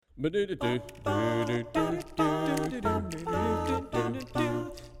Well,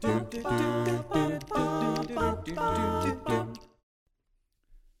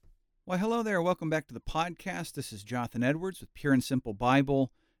 hello there. Welcome back to the podcast. This is Jonathan Edwards with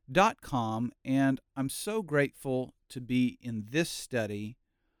PureAndSimpleBible.com, and I'm so grateful to be in this study.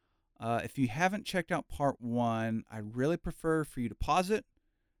 If you haven't checked out part 1, I really prefer for you to pause it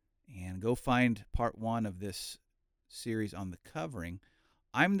and go find part 1 of this series on the covering.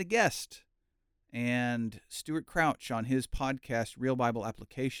 I'm the guest, and Stuart Crouch on his podcast, Real Bible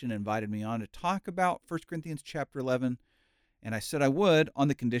Application, invited me on to talk about 1 Corinthians chapter 11, and I said I would on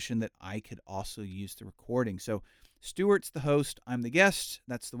the condition that I could also use the recording. So Stuart's the host, I'm the guest.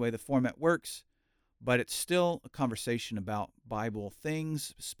 That's the way the format works, but it's still a conversation about Bible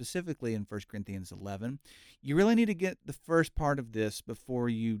things, specifically in 1 Corinthians 11. You really need to get the first part of this before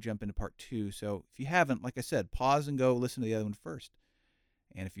you jump into part 2. So if you haven't, like I said, pause and go listen to the other one first.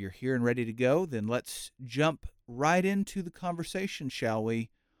 And if you're here and ready to go, then let's jump right into the conversation, shall we,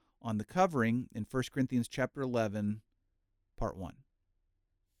 on the covering in 1 Corinthians chapter 11, part 1.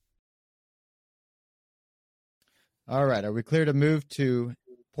 All right. Are we clear to move to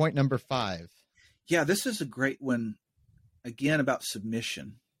point number 5? Yeah, this is a great one, again, about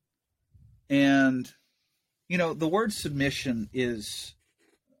submission. And, you know, the word submission is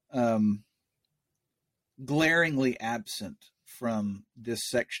glaringly absent from this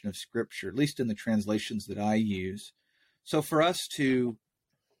section of Scripture, at least in the translations that I use. So for us to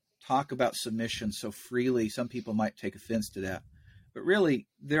talk about submission so freely, some people might take offense to that. But really,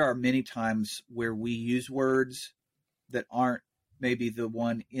 there are many times where we use words that aren't maybe the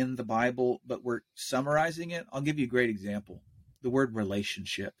one in the Bible, but we're summarizing it. I'll give you a great example. The word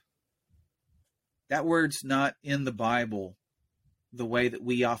relationship. That word's not in the Bible the way that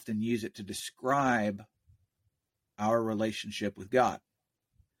we often use it to describe our relationship with God.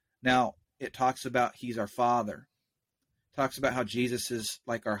 Now, it talks about He's our Father. It talks about how Jesus is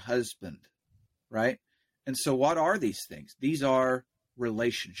like our husband, right? And so what are these things? These are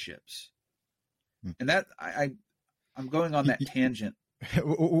relationships. And that I'm going on that tangent.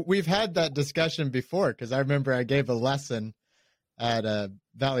 We've had that discussion before, because I remember I gave a lesson at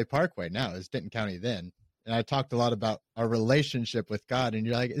Valley Parkway. Now it's Denton County then. And I talked a lot about our relationship with God. And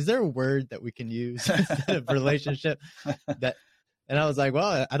you're like, is there a word that we can use instead of relationship? And I was like,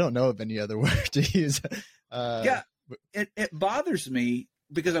 well, I don't know of any other word to use. It bothers me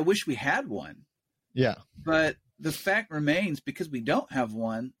because I wish we had one. Yeah. But the fact remains, because we don't have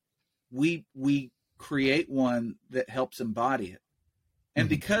one, we create one that helps embody it. And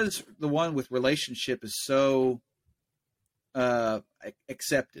because the one with relationship is so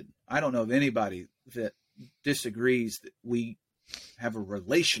accepted, I don't know of anybody that disagrees that we have a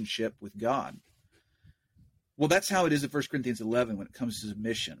relationship with God. Well, that's how it is in 1 Corinthians 11 when it comes to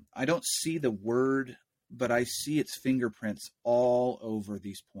submission. I don't see the word, but I see its fingerprints all over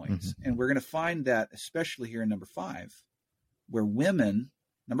these points. And we're going to find that, especially here in number 5, where women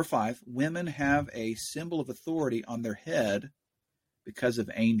have a symbol of authority on their head because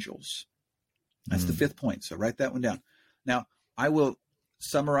of angels. That's the 5th point, so write that one down. Now, I will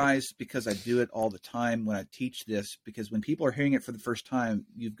summarize, because I do it all the time when I teach this, because when people are hearing it for the first time,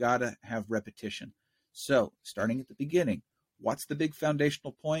 you've got to have repetition. So, starting at the beginning, what's the big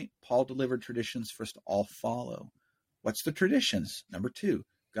foundational point? Paul delivered traditions for us to all follow. What's the traditions? Number 2,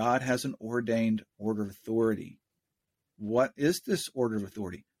 God has an ordained order of authority. What is this order of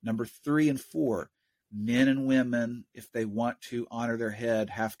authority? Number 3 and 4, men and women, if they want to honor their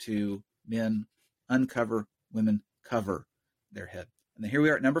head, have to, men uncover, women cover their head. And then here we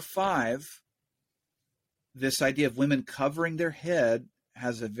are at number 5. This idea of women covering their head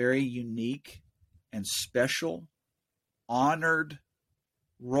has a very unique and special, honored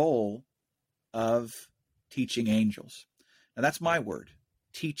role of teaching angels. Now that's my word,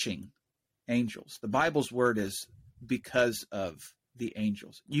 teaching angels. The Bible's word is because of the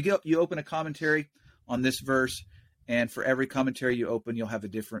angels. You open a commentary on this verse, and for every commentary you open, you'll have a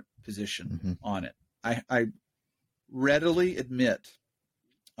different position on it. I readily admit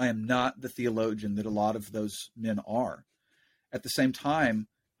I am not the theologian that a lot of those men are. At the same time,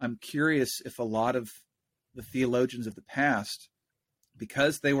 I'm curious if a lot of the theologians of the past,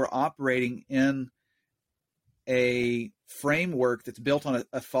 because they were operating in a framework that's built on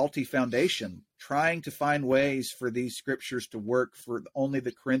a faulty foundation, trying to find ways for these scriptures to work for only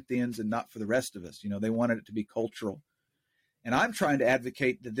the Corinthians and not for the rest of us. You know, they wanted it to be cultural. And I'm trying to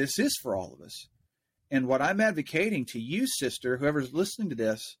advocate that this is for all of us. And what I'm advocating to you, sister, whoever's listening to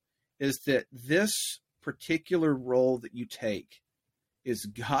this, is that this particular role that you take is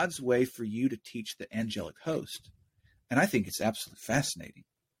God's way for you to teach the angelic host. And I think it's absolutely fascinating.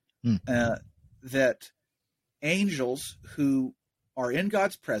 Hmm. That angels who are in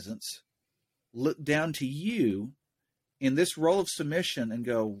God's presence look down to you in this role of submission and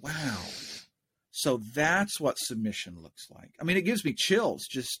go, wow, so that's what submission looks like. I mean, it gives me chills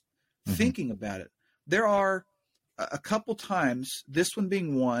just thinking about it. There are a couple times, this one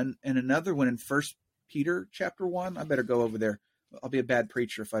being one, and another one in 1 Peter chapter 1. I better go over there. I'll be a bad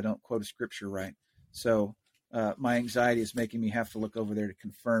preacher if I don't quote a scripture right. So my anxiety is making me have to look over there to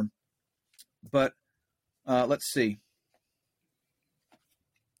confirm. But let's see.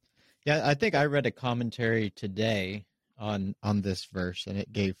 Yeah, I think I read a commentary today on this verse, and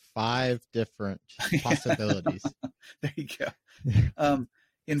it gave 5 different possibilities. There you go.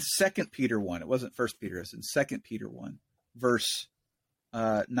 In 2 Peter 1, it wasn't 1 Peter, it's in 2 Peter 1, verse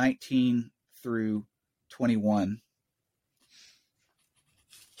 19 through 21.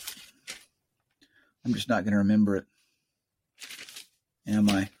 I'm just not going to remember it. Am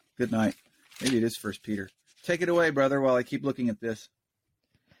I? Good night. Maybe it is 1 Peter. Take it away, brother, while I keep looking at this.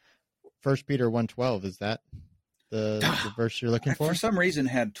 1 Peter 1:12, is that the verse you're looking for? For some reason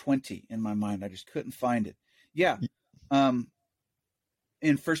had 20 in my mind. I just couldn't find it. Yeah.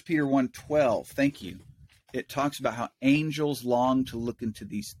 In 1 Peter 1:12, thank you, it talks about how angels long to look into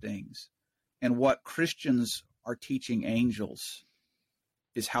these things. And what Christians are teaching angels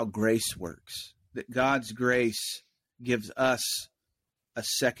is how grace works. That God's grace gives us a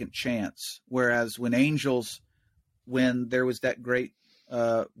second chance. Whereas when there was that great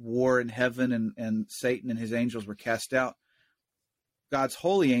war in heaven and Satan and his angels were cast out, God's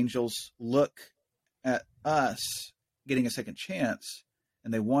holy angels look at us getting a second chance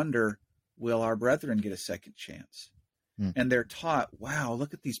and they wonder, will our brethren get a second chance? And they're taught, wow,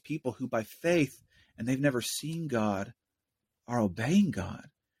 look at these people who by faith, and they've never seen God, are obeying God.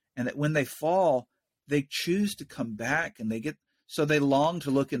 And that when they fall, they choose to come back, and so they long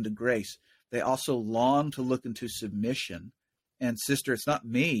to look into grace. They also long to look into submission. And sister, it's not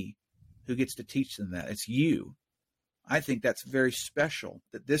me who gets to teach them that. It's you. I think that's very special,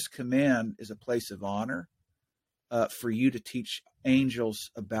 that this command is a place of honor for you to teach angels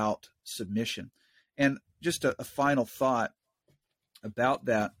about submission. And just a final thought about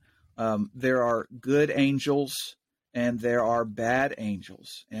that. There are good angels and there are bad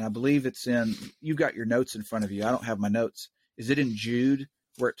angels. And I believe it's you've got your notes in front of you. I don't have my notes. Is it in Jude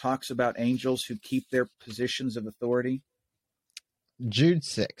where it talks about angels who keep their positions of authority? Jude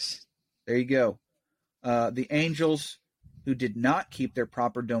 6. There you go. The angels who did not keep their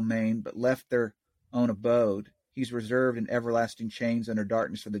proper domain but left their own abode, he's reserved in everlasting chains under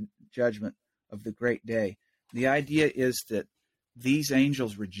darkness for the judgment of the great day. The idea is that these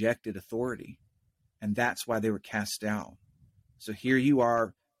angels rejected authority, and that's why they were cast out. So here you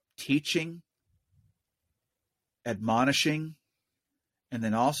are teaching, admonishing, and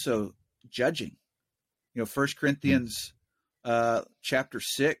then also judging. 1 Corinthians chapter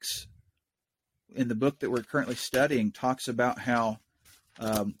 6 in the book that we're currently studying talks about how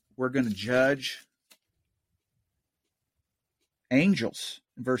we're going to judge angels.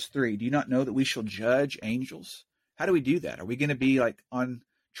 In verse 3, do you not know that we shall judge angels? How do we do that? Are we going to be like on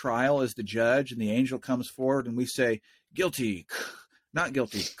trial as the judge and the angel comes forward and we say, guilty, not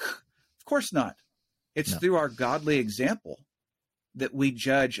guilty? Of course not. It's through our godly example that we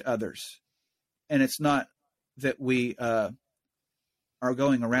judge others. And it's not that we are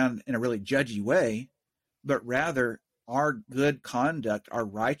going around in a really judgy way, but rather our good conduct, our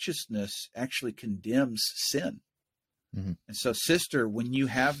righteousness actually condemns sin. Mm-hmm. And so, sister, when you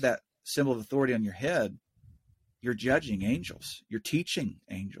have that symbol of authority on your head, you're judging angels, you're teaching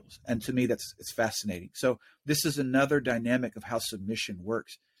angels. And to me, it's fascinating. So this is another dynamic of how submission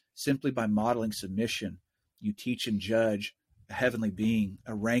works. Simply by modeling submission, you teach and judge a heavenly being,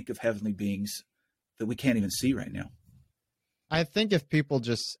 a rank of heavenly beings that we can't even see right now. I think if people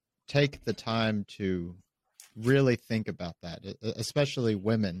just take the time to really think about that, especially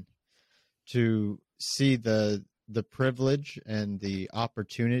women, to see the privilege and the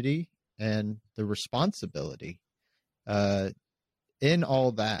opportunity and the responsibility in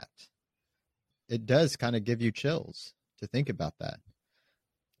all that, it does kind of give you chills to think about that.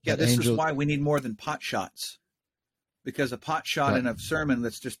 Yeah, this is why we need more than pot shots. Because a pot shot in a sermon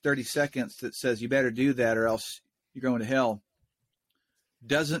that's just 30 seconds that says you better do that or else you're going to hell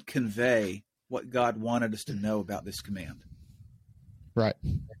doesn't convey what God wanted us to know about this command. Right.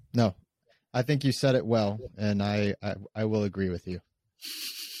 No, I think you said it well, and I will agree with you.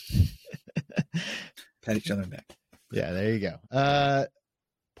 Pat each other back. Yeah, there you go.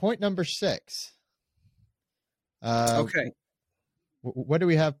 Point number 6. Okay. What do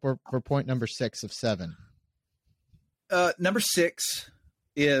we have for point number 6 of 7? Number 6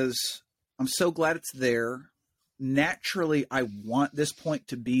 is I'm so glad it's there. Naturally, I want this point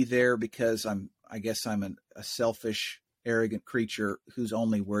to be there because I guess I'm a selfish, arrogant creature who's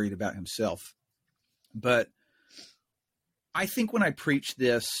only worried about himself. But I think when I preach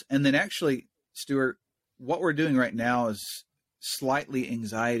this, and then actually, Stuart, what we're doing right now is slightly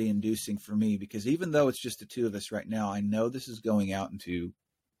anxiety inducing for me, because even though it's just the two of us right now, I know this is going out into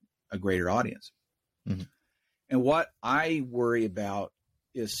a greater audience. Mm-hmm. And what I worry about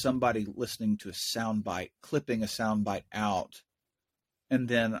is somebody listening to a soundbite, clipping a soundbite out, and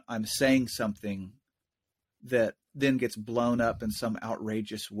then I'm saying something that then gets blown up in some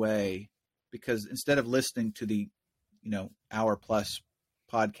outrageous way, because instead of listening to the, hour plus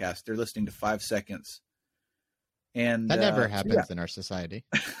podcast, they're listening to 5 seconds. And that never happens in our society.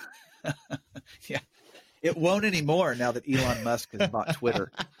 Yeah, it won't anymore now that Elon Musk has bought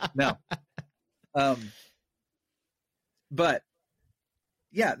Twitter. No. But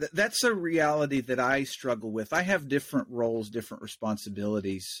yeah, that's a reality that I struggle with. I have different roles, different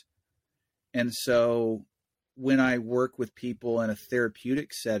responsibilities. And so when I work with people in a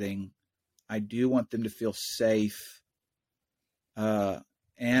therapeutic setting, I do want them to feel safe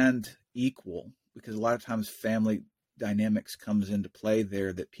and equal, because a lot of times family dynamics comes into play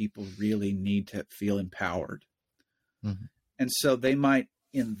there that people really need to feel empowered. Mm-hmm. And so they might,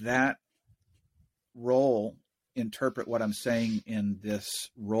 in that role, interpret what I'm saying in this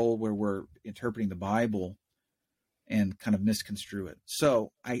role where we're interpreting the Bible and kind of misconstrue it.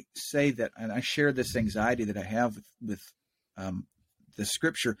 So I say that, and I share this anxiety that I have with the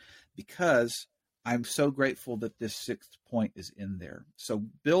scripture, because I'm so grateful that this 6th point is in there. So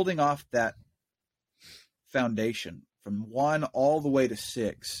building off that foundation from 1 all the way to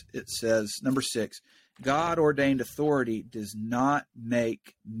 6, it says, number 6, God ordained authority does not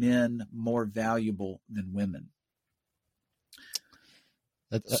make men more valuable than women.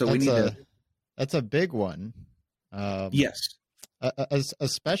 That's a big one. Yes.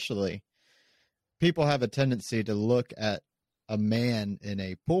 Especially, people have a tendency to look at a man in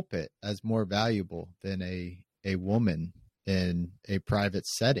a pulpit as more valuable than a woman in a private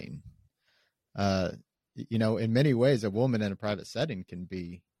setting. In many ways, a woman in a private setting can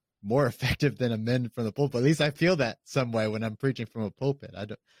be more effective than a man from the pulpit. At least I feel that some way when I'm preaching from a pulpit.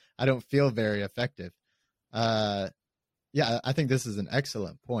 I don't feel very effective. I think this is an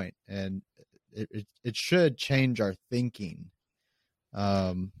excellent point, and it should change our thinking.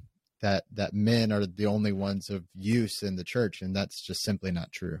 That men are the only ones of use in the church, and that's just simply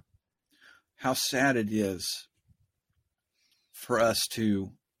not true. How sad it is for us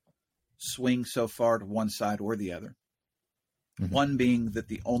to swing so far to one side or the other. Mm-hmm. One being that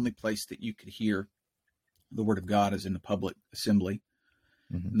the only place that you could hear the word of God is in the public assembly,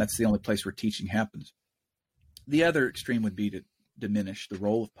 mm-hmm. and that's the only place where teaching happens. The other extreme would be to diminish the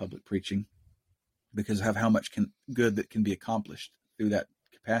role of public preaching because of how much good that can be accomplished through that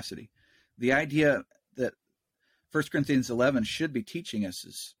capacity. The idea that 1 Corinthians 11 should be teaching us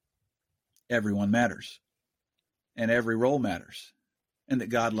is everyone matters and every role matters, and that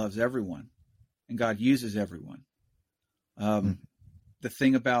God loves everyone and God uses everyone. The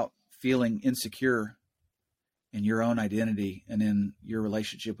thing about feeling insecure in your own identity and in your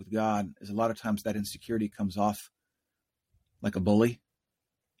relationship with God is a lot of times that insecurity comes off like a bully.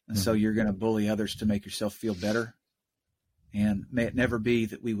 And so you're going to bully others to make yourself feel better. And may it never be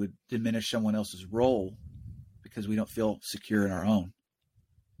that we would diminish someone else's role because we don't feel secure in our own.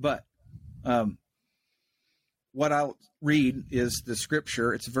 But what I'll read is the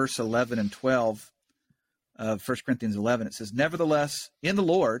scripture. It's verse 11 and 12 of 1 Corinthians 11. It says, "Nevertheless, in the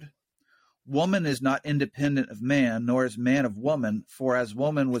Lord, woman is not independent of man, nor is man of woman. For as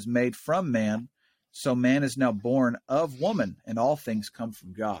woman was made from man, so man is now born of woman, and all things come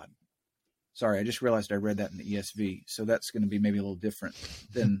from God." Sorry, I just realized I read that in the ESV, so that's going to be maybe a little different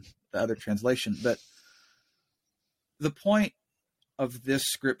than the other translation. But the point of this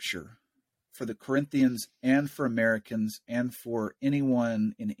scripture for the Corinthians and for Americans and for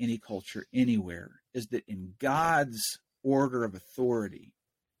anyone in any culture anywhere is that in God's order of authority,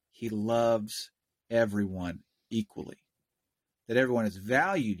 he loves everyone equally, that everyone is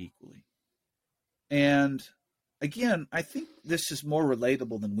valued equally. And again, I think this is more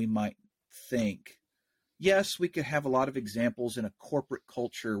relatable than we might think. Yes, we could have a lot of examples in a corporate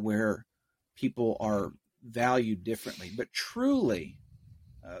culture where people are valued differently, but truly,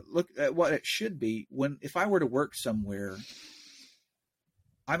 look at what it should be. If I were to work somewhere,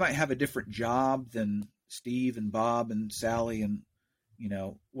 I might have a different job than Steve and Bob and Sally and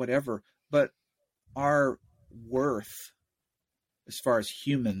whatever, but our worth as far as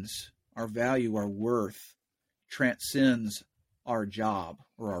humans, our value, our worth transcends our job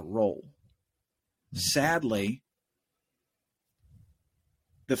or our role. Sadly,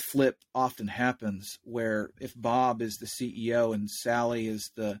 the flip often happens where if Bob is the CEO and Sally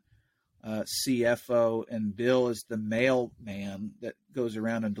is the CFO and Bill is the mailman that goes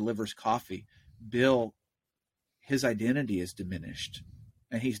around and delivers coffee, Bill, his identity is diminished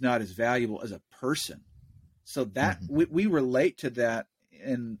and he's not as valuable as a person. So that we relate to that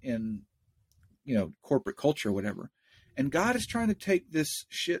in corporate culture or whatever. And God is trying to take this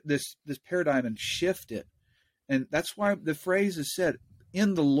paradigm and shift it. And that's why the phrase is said,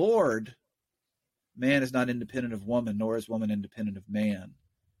 in the Lord, man is not independent of woman, nor is woman independent of man.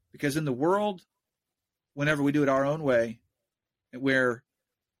 Because in the world, whenever we do it our own way, where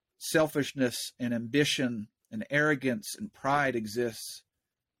selfishness and ambition and arrogance and pride exists,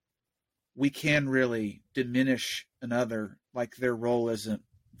 we can really diminish another, like their role isn't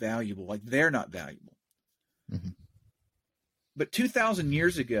valuable, like they're not valuable. Mm-hmm. But 2,000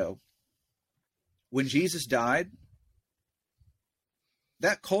 years ago, when Jesus died,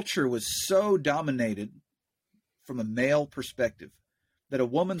 that culture was so dominated from a male perspective that a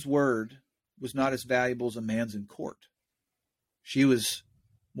woman's word was not as valuable as a man's in court. She was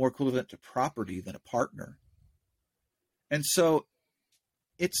more equivalent to property than a partner. And so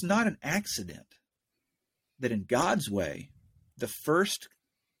it's not an accident that in God's way, the first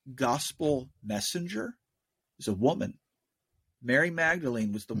gospel messenger is a woman. Mary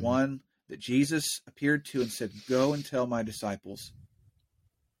Magdalene was the one that Jesus appeared to and said, go and tell my disciples.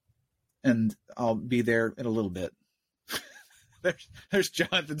 And I'll be there in a little bit. There's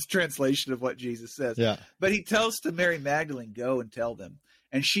Jonathan's translation of what Jesus says. Yeah. But he tells to Mary Magdalene, go and tell them.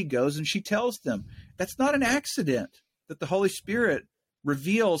 And she goes and she tells them. That's not an accident that the Holy Spirit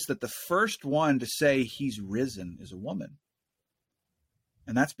reveals that the first one to say he's risen is a woman.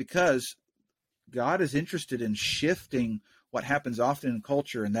 And that's because God is interested in shifting what happens often in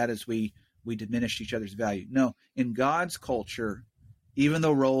culture, and that is we diminish each other's value. No, in God's culture, even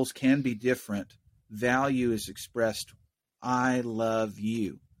though roles can be different, value is expressed. I love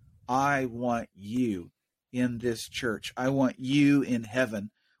you. I want you in this church. I want you in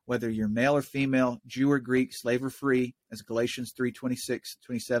heaven, whether you're male or female, Jew or Greek, slave or free, as Galatians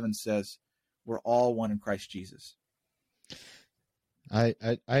 3:26-27 says, we're all one in Christ Jesus. I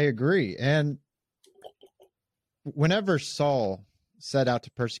agree. And whenever Saul set out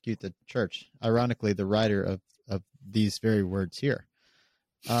to persecute the church, ironically, the writer of these very words here,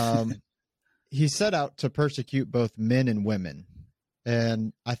 he set out to persecute both men and women.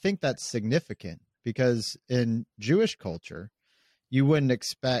 And I think that's significant because in Jewish culture, you wouldn't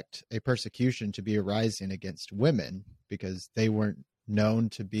expect a persecution to be arising against women because they weren't known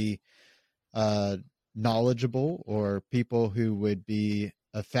to be knowledgeable or people who would be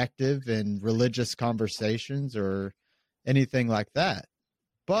effective in religious conversations or anything like that.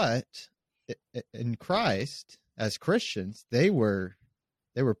 But in Christ, as Christians, they were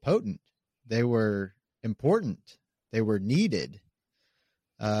potent. They were important. They were needed.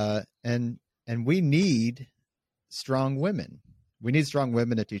 And we need strong women. We need strong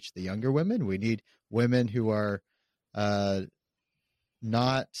women to teach the younger women. We need women who are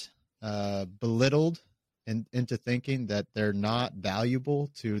not belittled into thinking that they're not valuable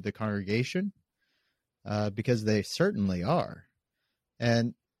to the congregation, because they certainly are.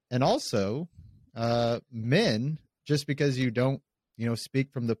 And also, men, just because you don't,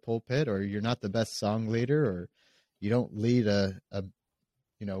 speak from the pulpit, or you're not the best song leader, or you don't lead a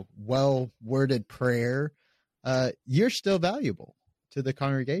well-worded prayer, you're still valuable to the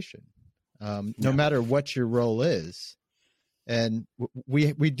congregation, no matter what your role is. And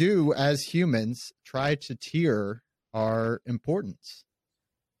we do, as humans, try to tier our importance.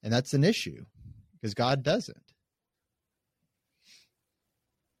 And that's an issue because God doesn't.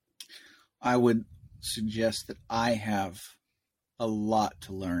 I would suggest that I have a lot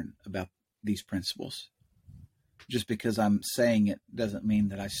to learn about these principles. Just because I'm saying it doesn't mean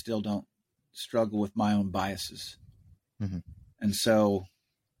that I still don't struggle with my own biases. Mm-hmm. And so,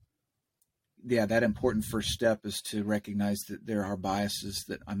 yeah, that important first step is to recognize that there are biases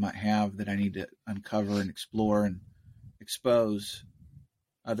that I might have that I need to uncover and explore and expose.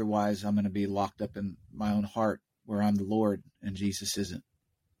 Otherwise, I'm going to be locked up in my own heart where I'm the Lord and Jesus isn't.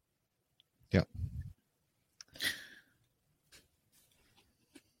 Yeah.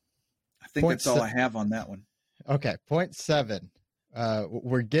 I think that's all I have on that one. Okay. Point 7.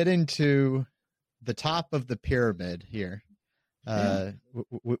 We're getting to the top of the pyramid here.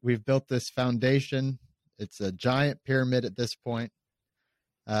 We've built this foundation. It's a giant pyramid at this point.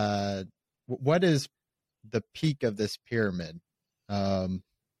 What is the peak of this pyramid? The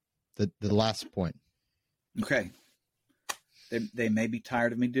last point. Okay. They may be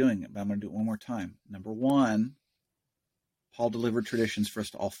tired of me doing it, but I'm going to do it one more time. Number one, Paul delivered traditions for us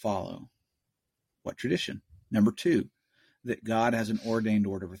to all follow. What tradition? Number two, that God has an ordained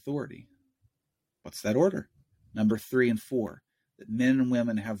order of authority. What's that order? Number 3 and 4, that men and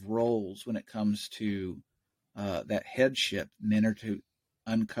women have roles when it comes to that headship. Men are to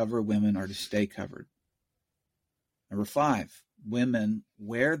uncover, women are to stay covered. Number 5, women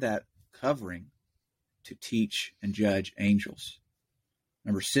wear that covering to teach and judge angels.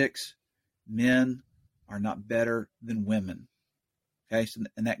 Number 6, men are not better than women. Okay, so,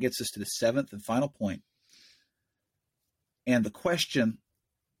 and that gets us to the 7th and final point. And the question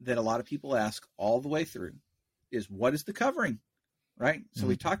that a lot of people ask all the way through is, what is the covering? Right? So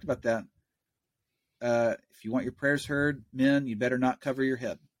we talked about that. If you want your prayers heard, men, you better not cover your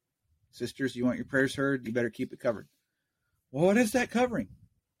head. Sisters, you want your prayers heard, you better keep it covered. Well, what is that covering?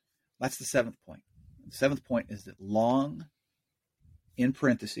 That's the 7th point. The 7th point is that long, in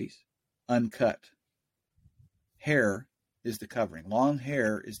parentheses, uncut hair is the covering. Long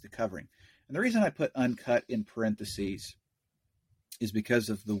hair is the covering. And the reason I put uncut in parentheses is because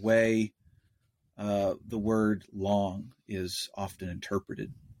of the way the word long is often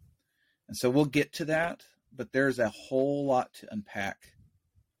interpreted. And so we'll get to that, but there's a whole lot to unpack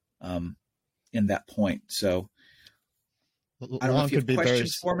in that point. So I don't know if you have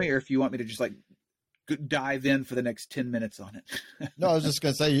questions for me, or if you want me to just like dive in for the next 10 minutes on it. No, I was just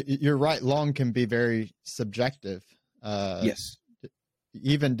going to say, you're right. Long can be very subjective. Yes.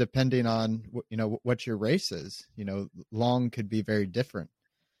 Even depending on, what your race is, long could be very different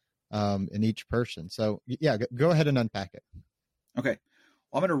in each person. So yeah, go ahead and unpack it. Okay.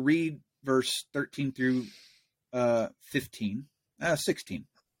 Well, I'm going to read verse 13 through 16. It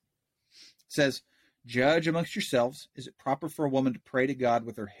says, "Judge amongst yourselves, is it proper for a woman to pray to God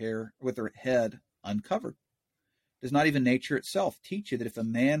with her head uncovered? Does not even nature itself teach you that if a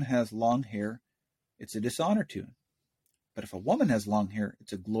man has long hair, it's a dishonor to him? But if a woman has long hair,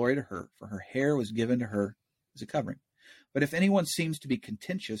 it's a glory to her, for her hair was given to her as a covering. But if anyone seems to be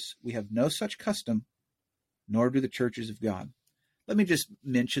contentious, we have no such custom, nor do the churches of God." Let me just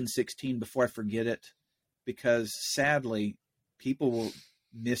mention 16 before I forget it, because sadly, people will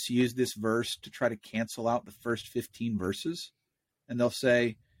misuse this verse to try to cancel out the first 15 verses. And they'll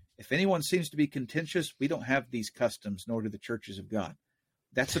say, if anyone seems to be contentious, we don't have these customs, nor do the churches of God.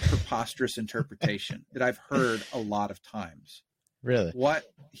 That's a preposterous interpretation that I've heard a lot of times. Really? What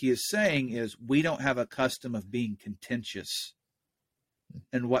he is saying is we don't have a custom of being contentious.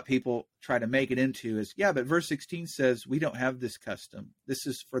 And what people try to make it into is, yeah, but verse 16 says we don't have this custom. This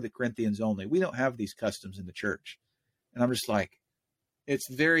is for the Corinthians only. We don't have these customs in the church. And I'm just like, it's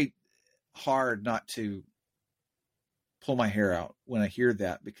very hard not to pull my hair out when I hear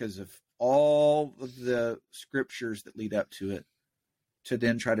that, because of all of the scriptures that lead up to it, to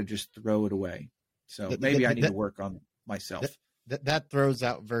then try to just throw it away. So maybe I need to work on myself. That throws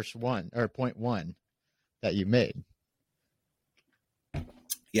out verse 1 or point 1 that you made.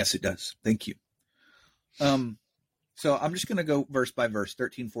 Yes, it does. Thank you. So I'm just going to go verse by verse,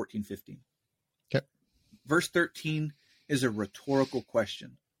 13, 14, 15. Okay. Verse 13 is a rhetorical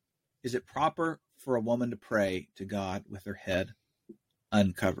question. Is it proper for a woman to pray to God with her head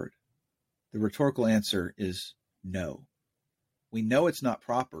uncovered? The rhetorical answer is no. We know it's not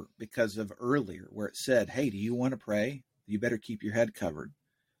proper because of earlier where it said, hey, do you want to pray? You better keep your head covered.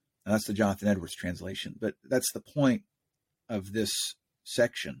 Now, that's the Jonathan Edwards translation, but that's the point of this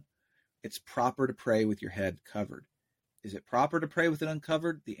section. It's proper to pray with your head covered. Is it proper to pray with it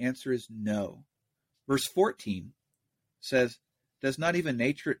uncovered? The answer is no. Verse 14 says, does not even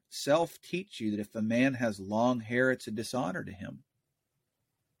nature itself teach you that if a man has long hair, it's a dishonor to him?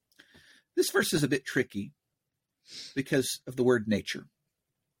 This verse is a bit tricky because of the word nature.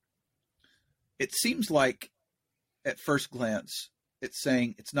 It seems like at first glance, it's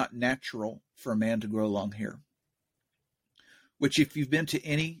saying it's not natural for a man to grow long hair, which if you've been to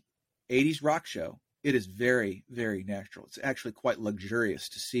any 80s rock show, it is very, very natural. It's actually quite luxurious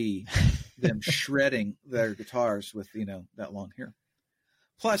to see them shredding their guitars with, that long hair.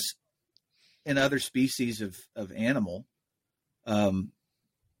 Plus, in other species of animal,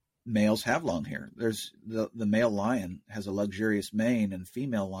 males have long hair. There's the male lion has a luxurious mane, and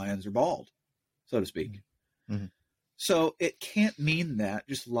female lions are bald, so to speak. Mm-hmm. So it can't mean that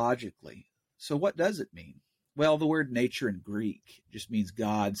just logically. So what does it mean? Well, the word nature in Greek just means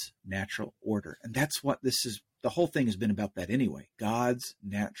God's natural order. And that's what this is. The whole thing has been about that anyway. God's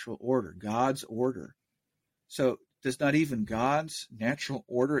natural order, God's order. So does not even God's natural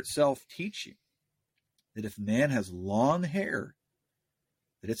order itself teach you that if man has long hair,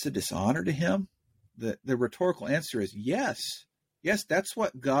 that it's a dishonor to him? The rhetorical answer is yes. Yes, that's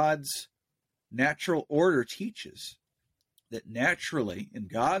what God's natural order teaches, that naturally in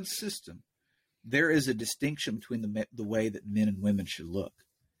God's system, there is a distinction between the way that men and women should look.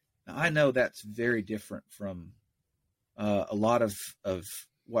 Now, I know that's very different from a lot of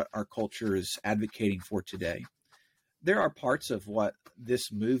what our culture is advocating for today. There are parts of what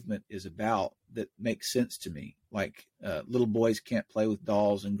this movement is about that make sense to me, like little boys can't play with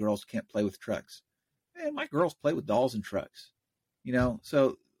dolls and girls can't play with trucks. Man, my girls play with dolls and trucks,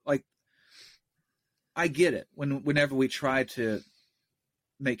 so like, I get it whenever we try to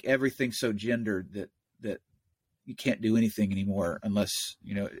make everything so gendered that you can't do anything anymore unless,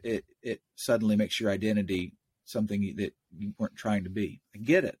 it suddenly makes your identity something that you weren't trying to be. I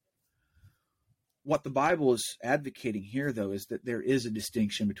get it. What the Bible is advocating here, though, is that there is a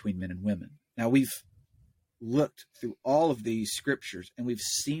distinction between men and women. Now, we've looked through all of these scriptures and we've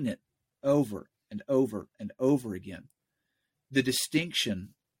seen it over and over and over again. The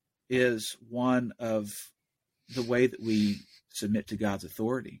distinction is one of the way that we submit to God's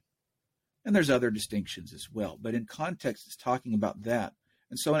authority. And there's other distinctions as well. But in context, it's talking about that.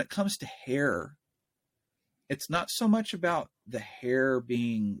 And so when it comes to hair, it's not so much about the hair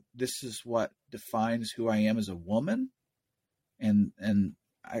being, this is what defines who I am as a woman. And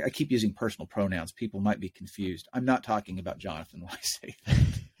I keep using personal pronouns. People might be confused. I'm not talking about Jonathan when I say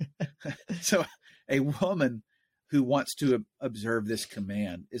that. So a woman who wants to observe this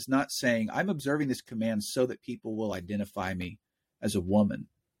command is not saying, I'm observing this command so that people will identify me as a woman.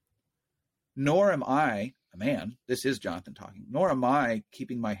 Nor am I a man. This is Jonathan talking. Nor am I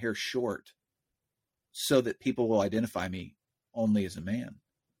keeping my hair short so that people will identify me only as a man.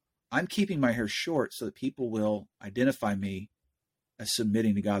 I'm keeping my hair short so that people will identify me as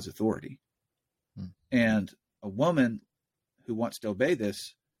submitting to God's authority. And a woman who wants to obey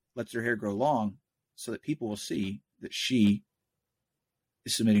this lets her hair grow long so that people will see that she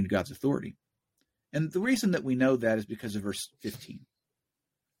is submitting to God's authority. And the reason that we know that is because of verse 15.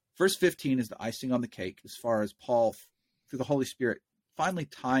 Verse 15 is the icing on the cake as far as Paul, through the Holy Spirit, finally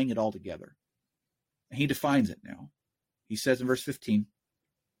tying it all together. And he defines it now. He says in verse 15,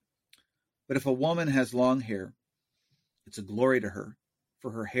 but if a woman has long hair, it's a glory to her,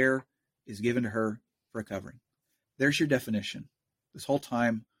 for her hair is given to her for a covering. There's your definition. This whole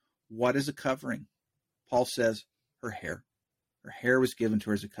time, what is a covering? Paul says her hair. Her hair was given to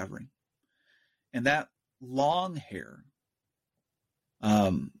her as a covering. And that long hair,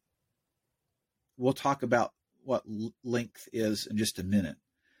 we'll talk about what length is in just a minute.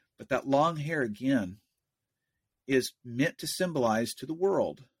 But that long hair, again, is meant to symbolize to the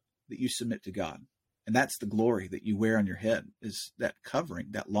world that you submit to God. And that's the glory that you wear on your head, is that covering,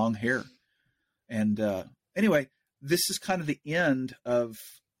 that long hair. And anyway, this is kind of the end of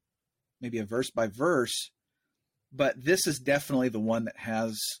maybe a verse by verse, but this is definitely the one that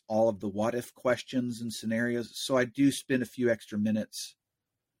has all of the what if questions and scenarios. So I do spend a few extra minutes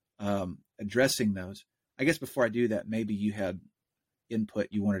addressing those. I guess before I do that, maybe you had input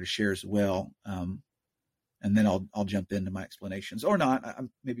you wanted to share as well. And then I'll jump into my explanations, or not.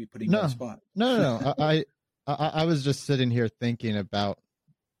 I'm maybe putting you on the spot. No. I was just sitting here thinking about,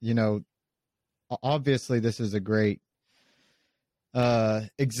 obviously this is a great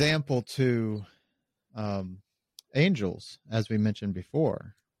example to angels, as we mentioned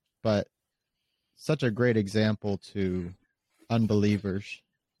before, but such a great example to unbelievers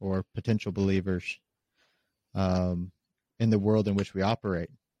or potential believers in the world in which we operate.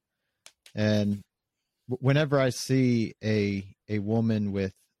 And whenever I see a woman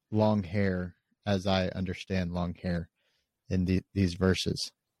with long hair, as I understand long hair in these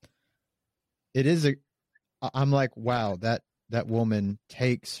verses, I'm like, wow, that woman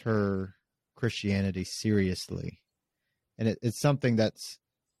takes her Christianity seriously. And it's something that's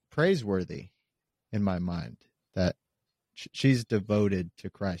praiseworthy in my mind, that she's devoted to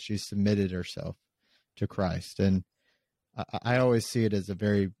Christ. She's submitted herself to Christ. And I always see it as a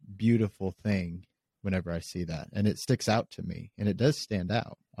very beautiful thing whenever I see that. And it sticks out to me. And it does stand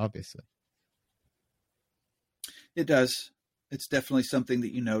out, obviously. It does. It's definitely something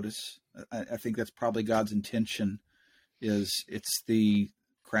that you notice. I think that's probably God's intention, is it's the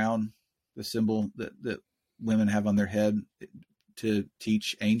crown, the symbol that women have on their head to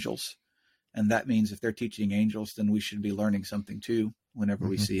teach angels. And that means if they're teaching angels, then we should be learning something too whenever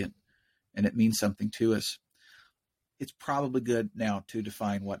we see it. And it means something to us. It's probably good now to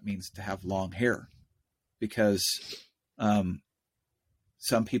define what it means to have long hair, because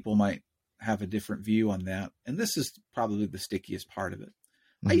some people might have a different view on that. And this is probably the stickiest part of it.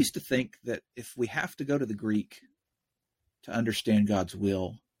 I used to think that if we have to go to the Greek to understand God's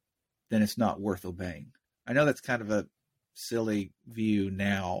will, then it's not worth obeying. I know that's kind of a silly view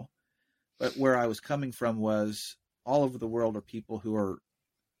now, but where I was coming from was all over the world are people who are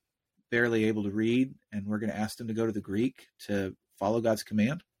barely able to read, and we're going to ask them to go to the Greek to follow God's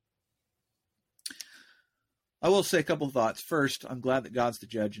command. I will say a couple of thoughts. First, I'm glad that God's the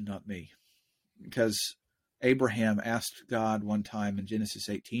judge and not me, because Abraham asked God one time in Genesis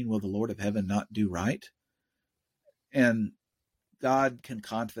 18, will the Lord of heaven not do right? And God can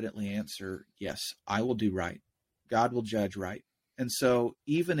confidently answer, yes, I will do right. God will judge right. And so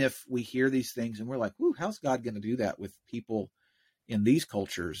even if we hear these things and we're like, whoo, how's God going to do that with people in these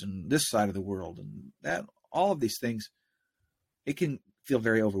cultures and this side of the world and that, all of these things, it can feel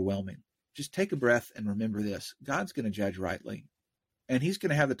very overwhelming. Just take a breath and remember this. God's going to judge rightly. And he's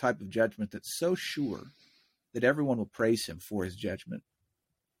going to have the type of judgment that's so sure that everyone will praise him for his judgment.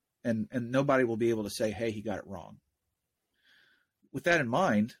 And nobody will be able to say, hey, he got it wrong. With that in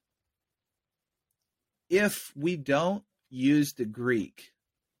mind, if we don't use the Greek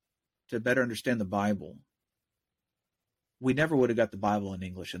to better understand the Bible, we never would have got the Bible in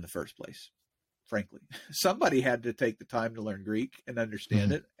English in the first place, frankly. Somebody had to take the time to learn Greek and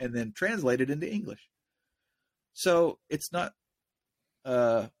understand it and then translate it into English. So it's not,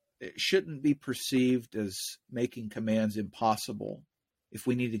 it shouldn't be perceived as making commands impossible if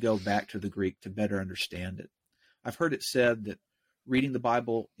we need to go back to the Greek to better understand it. I've heard it said that reading the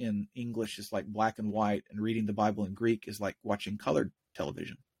Bible in English is like black and white, and reading the Bible in Greek is like watching colored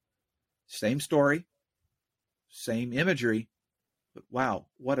television. Same story, same imagery, but wow,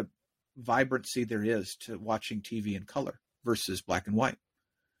 what a vibrancy there is to watching TV in color versus black and white.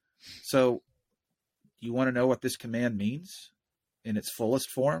 So you want to know what this command means in its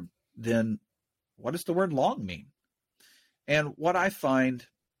fullest form? Then what does the word long mean? And what I find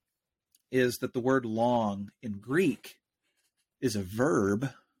is that the word long in Greek is a verb,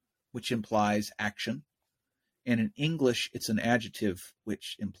 which implies action. And in English, it's an adjective,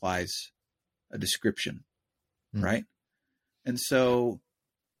 which implies a description, right? And so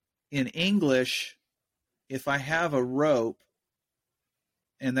in English, if I have a rope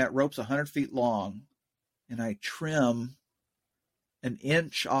and that rope's 100 feet long and I trim an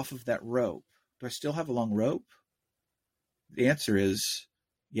inch off of that rope, do I still have a long rope? The answer is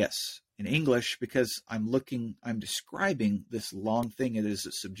yes. In English, because I'm describing this long thing. It is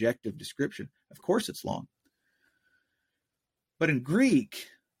a subjective description. Of course it's long. But in Greek,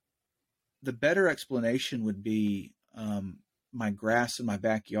 the better explanation would be my grass in my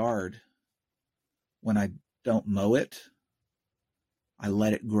backyard, when I don't mow it, I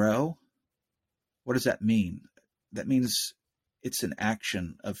let it grow. What does that mean? That means it's an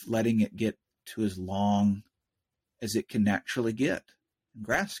action of letting it get to as long as it can naturally get. And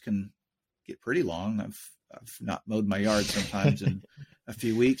grass can get pretty long. I've not mowed my yard sometimes in a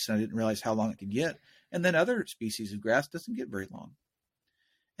few weeks, and I didn't realize how long it could get. And then other species of grass doesn't get very long.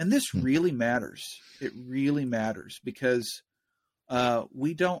 And this really matters. It really matters because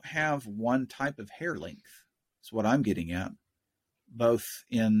we don't have one type of hair length. That's what I'm getting at, both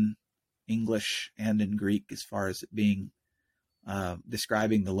in English and in Greek, as far as it being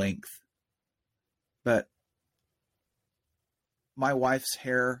describing the length. But my wife's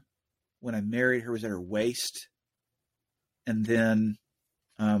hair, when I married her, was at her waist. And then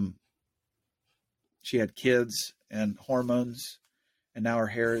she had kids and hormones, and now her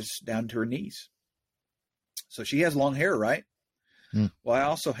hair is down to her knees. So she has long hair, right? Well, I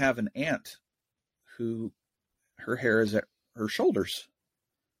also have an aunt who her hair is at her shoulders.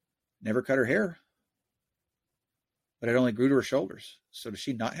 Never cut her hair, but it only grew to her shoulders. So does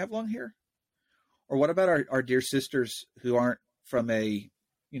she not have long hair? Or what about our dear sisters who aren't from a,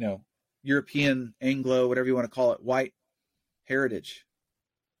 European, Anglo, whatever you want to call it, white heritage?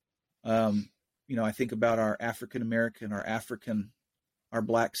 I think about our African American, our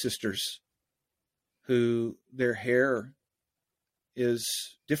Black sisters, who their hair is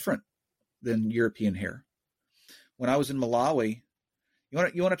different than European hair. When I was in Malawi, you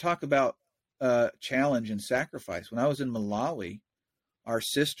want to talk about challenge and sacrifice. When I was in Malawi, our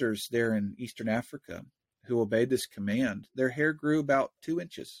sisters there in Eastern Africa who obeyed this command, their hair grew about 2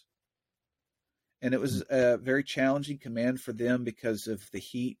 inches. And it was a very challenging command for them because of the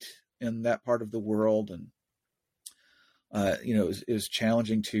heat in that part of the world. And, it was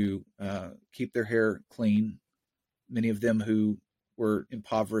challenging to keep their hair clean. Many of them who were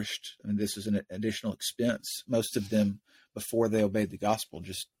impoverished, and this is an additional expense. Most of them, before they obeyed the gospel,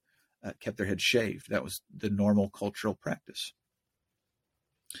 just kept their head shaved. That was the normal cultural practice.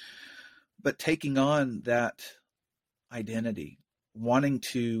 But taking on that identity, wanting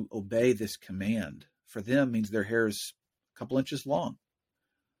to obey this command, for them means their hair is a couple inches long.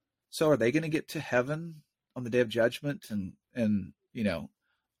 So are they going to get to heaven on the day of judgment? And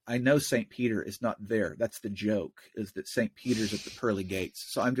I know St. Peter is not there. That's the joke, is that St. Peter's at the pearly gates.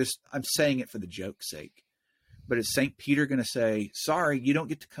 So I'm saying it for the joke's sake. But is St. Peter going to say, sorry, you don't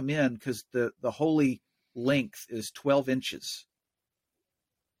get to come in because the holy length is 12 inches?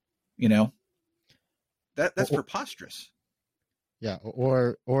 That's preposterous. Yeah.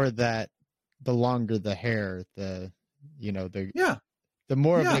 Or that the longer the hair, the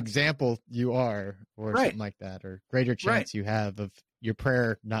more of an example you are, or something like that, or greater chance you have of your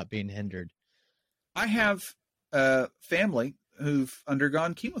prayer not being hindered. I have family who've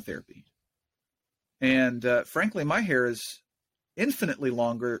undergone chemotherapy. And frankly, my hair is infinitely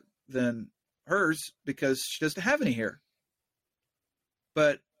longer than hers because she doesn't have any hair.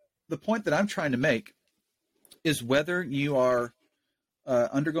 But the point that I'm trying to make is whether you are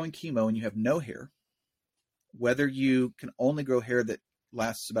undergoing chemo and you have no hair, whether you can only grow hair that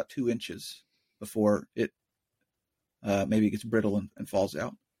lasts about 2 inches before it maybe it gets brittle and falls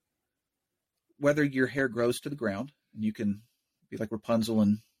out, whether your hair grows to the ground and you can be like Rapunzel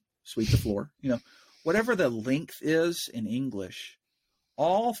and sweep the floor, whatever the length is in English,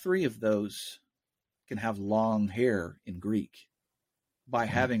 all three of those can have long hair in Greek by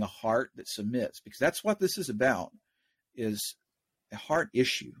having a heart that submits, because that's what this is about, is a heart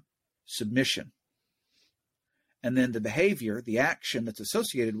issue, submission. And then the behavior, the action that's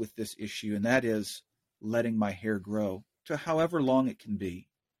associated with this issue, and that is letting my hair grow to however long it can be.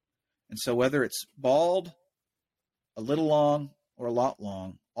 And so whether it's bald, a little long, or a lot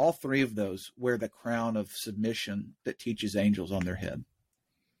long, all three of those wear the crown of submission that teaches angels on their head.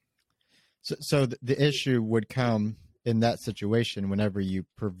 So the issue would come in that situation whenever you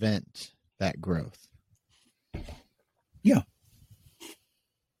prevent that growth. Yeah.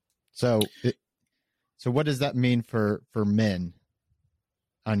 So what does that mean for men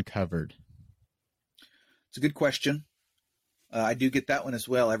uncovered? It's a good question. I do get that one as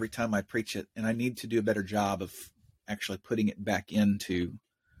well every time I preach it, and I need to do a better job of actually putting it back into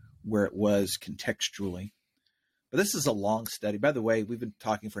where it was contextually. But this is a long study. By the way, we've been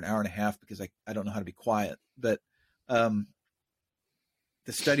talking for an hour and a half because I don't know how to be quiet. But the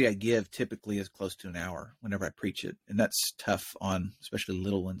study I give typically is close to an hour whenever I preach it, and that's tough on especially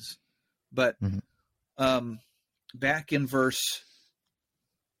little ones. But back in verse,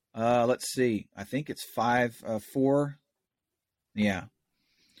 let's see, I think it's 4. Yeah.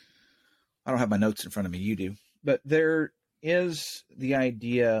 I don't have my notes in front of me. You do. But there is the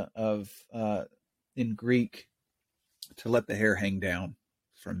idea of, in Greek, to let the hair hang down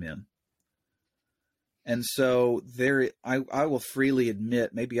for men. And so I will freely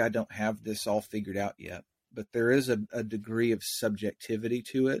admit, maybe I don't have this all figured out yet, but there is a degree of subjectivity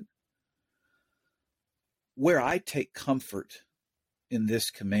to it where I take comfort in this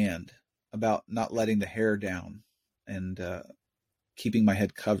command about not letting the hair down and keeping my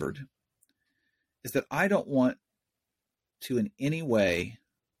head covered, is that I don't want to in any way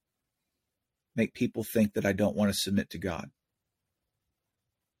make people think that I don't want to submit to God.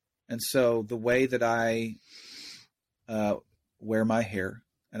 And so the way that I wear my hair,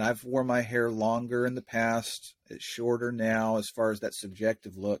 and I've worn my hair longer in the past, it's shorter now as far as that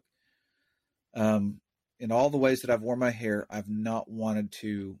subjective look. In all the ways that I've worn my hair, I've not wanted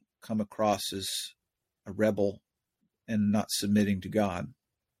to come across as a rebel and not submitting to God.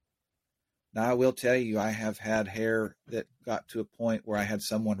 Now, I will tell you, I have had hair that got to a point where I had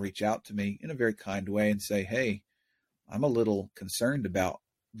someone reach out to me in a very kind way and say, hey, I'm a little concerned about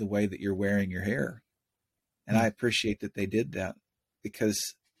the way that you're wearing your hair. And I appreciate that they did that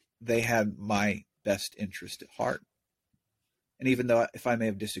because they had my best interest at heart. And even though if I may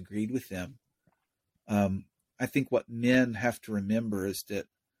have disagreed with them, I think what men have to remember is that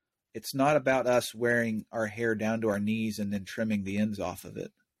it's not about us wearing our hair down to our knees and then trimming the ends off of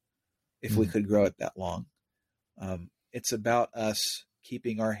it, if we could grow it that long. It's about us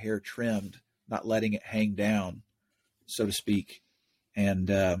keeping our hair trimmed, not letting it hang down, so to speak, and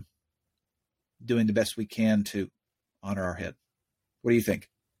doing the best we can to honor our head. What do you think?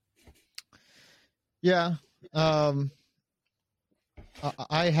 Yeah. I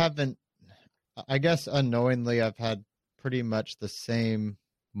haven't, I guess unknowingly, I've had pretty much the same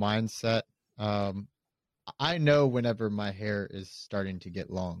mindset. I know whenever my hair is starting to get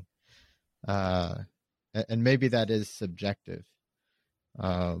long. And maybe that is subjective.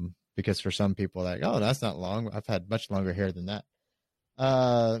 Because for some people, like, oh, that's not long. I've had much longer hair than that.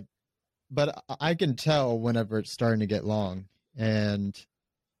 But I can tell whenever it's starting to get long, and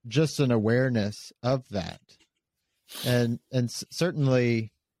just an awareness of that. And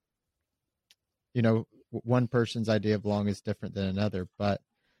certainly, you know, one person's idea of long is different than another, but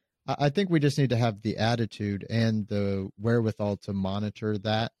I think we just need to have the attitude and the wherewithal to monitor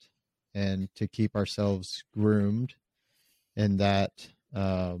that and to keep ourselves groomed, and that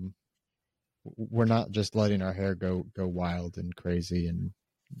we're not just letting our hair go wild and crazy and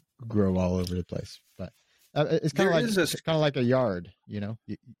grow all over the place. But it's kind of like a yard, you know.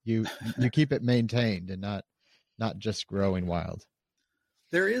 You keep it maintained and not just growing wild.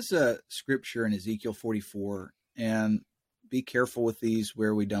 There is a scripture in Ezekiel 44, and be careful with these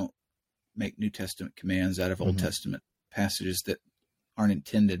where we don't make New Testament commands out of Old Testament passages that aren't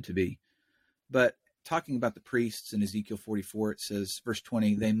intended to be. But talking about the priests in Ezekiel 44, it says, verse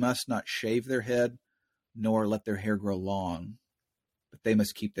 20, they must not shave their head, nor let their hair grow long, but they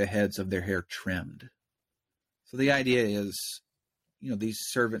must keep the heads of their hair trimmed. So the idea is, these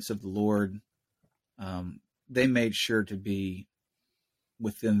servants of the Lord, they made sure to be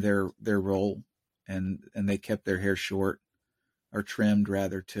within their role, and they kept their hair short, or trimmed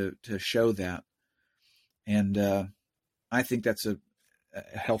rather, to show that. And I think that's a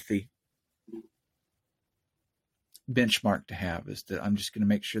healthy benchmark to have, is that I'm just going to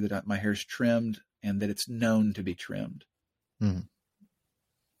make sure that my hair's trimmed and that it's known to be trimmed. Mm-hmm.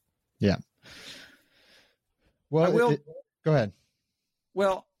 Yeah. Well, go ahead.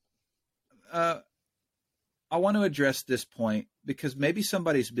 Well, I want to address this point because maybe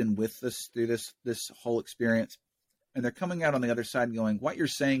somebody's been with us through this whole experience, and they're coming out on the other side and going, what you're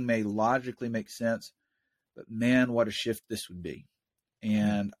saying may logically make sense, but man, what a shift this would be.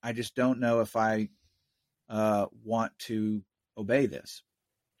 And I just don't know if I want to obey this.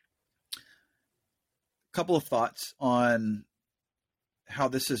 A couple of thoughts on how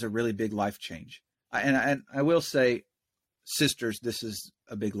this is a really big life change. And I will say, sisters, this is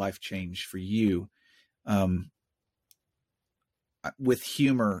a big life change for you. With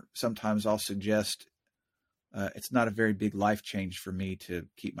humor, sometimes I'll suggest it's not a very big life change for me to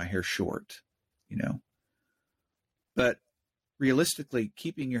keep my hair short, But realistically,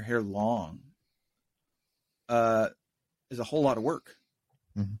 keeping your hair long is a whole lot of work.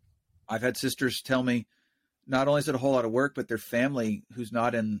 Mm-hmm. I've had sisters tell me not only is it a whole lot of work, but their family who's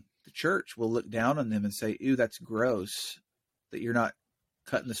not in the church will look down on them and say, ew, that's gross, that you're not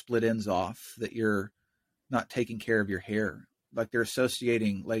cutting the split ends off, that you're not taking care of your hair. Like they're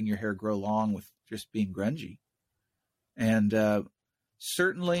associating letting your hair grow long with just being grungy. And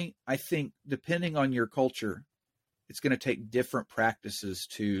certainly, I think depending on your culture, it's going to take different practices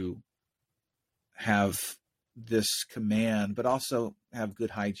to have this command, but also have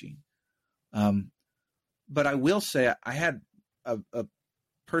good hygiene. But I will say I had a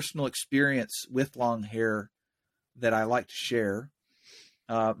personal experience with long hair that I like to share.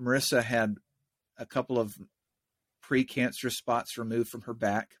 Marissa had a couple of precancerous spots removed from her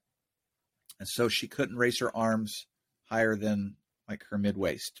back, and so she couldn't raise her arms higher than like her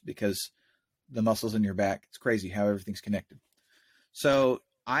mid-waist because the muscles in your back, it's crazy how everything's connected. So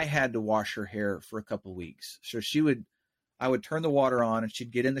I had to wash her hair for a couple of weeks. So I would turn the water on and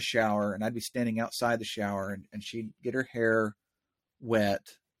she'd get in the shower, and I'd be standing outside the shower, and she'd get her hair wet.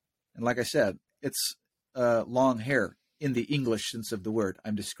 And like I said, it's long hair in the English sense of the word.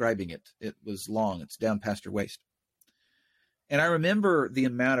 I'm describing it. It was long. It's down past her waist. And I remember the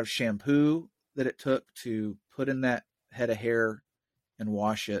amount of shampoo that it took to put in that head of hair and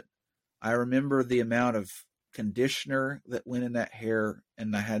wash it. I remember the amount of conditioner that went in that hair,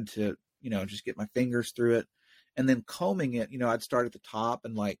 and I had to, just get my fingers through it. And then combing it, I'd start at the top,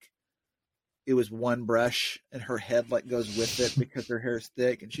 and it was one brush, and her head goes with it because her hair is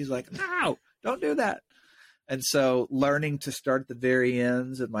thick. And she's like, no, don't do that. And so learning to start at the very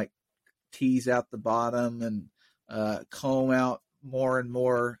ends and tease out the bottom and comb out more and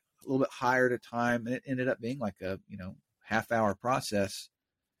more, a little bit higher at a time. And it ended up being a half-hour process.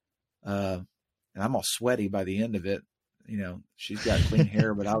 And I'm all sweaty by the end of it. She's got clean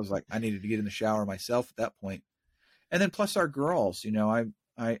hair, but I was I needed to get in the shower myself at that point. And then plus our girls,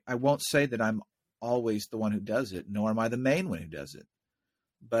 I won't say that I'm always the one who does it, nor am I the main one who does it,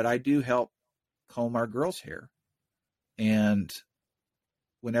 but I do help comb our girls' hair. And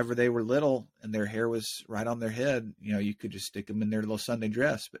whenever they were little and their hair was right on their head, you could just stick them in their little Sunday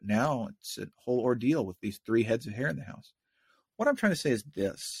dress. But now it's a whole ordeal with these 3 heads of hair in the house. What I'm trying to say is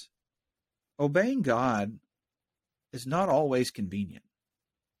this: obeying God is not always convenient.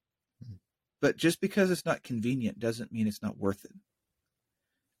 But just because it's not convenient doesn't mean it's not worth it.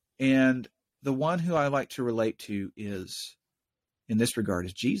 And the one who I like to relate to is, in this regard,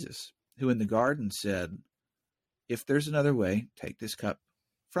 is Jesus, who in the garden said, if there's another way, take this cup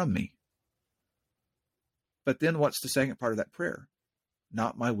from me. But then what's the second part of that prayer?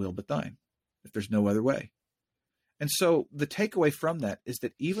 Not my will, but thine, if there's no other way. And so the takeaway from that is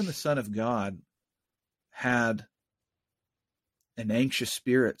that even the Son of God had an anxious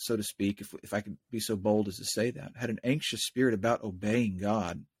spirit, so to speak, if I could be so bold as to say that, had an anxious spirit about obeying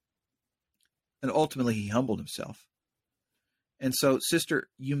God. And ultimately, he humbled himself. And so, sister,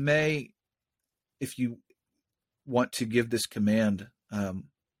 you may, if you want to give this command a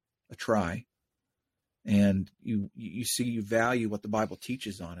try, and you see you value what the Bible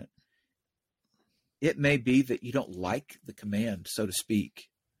teaches on it, it may be that you don't like the command, so to speak.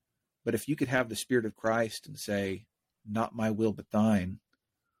 But if you could have the Spirit of Christ and say, not my will but thine,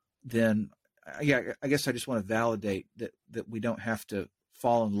 then yeah, I guess I just want to validate that we don't have to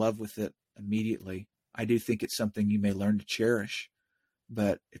fall in love with it immediately. I do think it's something you may learn to cherish,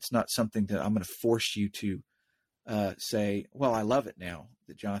 but it's not something that I'm going to force you to say, well, I love it now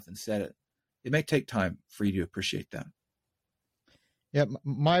that Jonathan said it. It may take time for you to appreciate that. Yeah,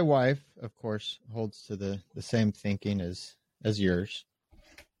 my wife, of course, holds to the same thinking as yours,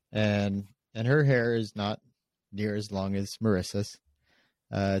 and her hair is not near as long as Marissa's.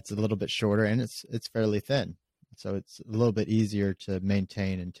 It's a little bit shorter, and it's fairly thin, so it's a little bit easier to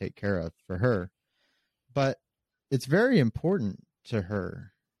maintain and take care of for her. But it's very important to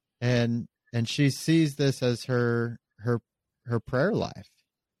her, and she sees this as her prayer life,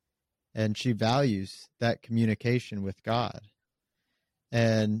 and she values that communication with God.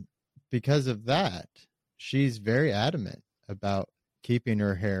 And because of that, she's very adamant about keeping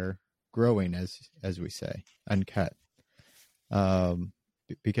her hair growing, as we say, uncut,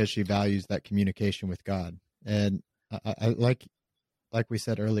 because she values that communication with God. And I like we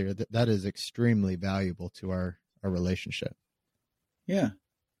said earlier, that is extremely valuable to our relationship. Yeah.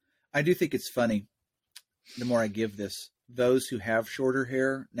 I do think it's funny. The more I give this, those who have shorter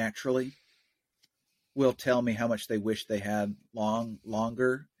hair naturally will tell me how much they wish they had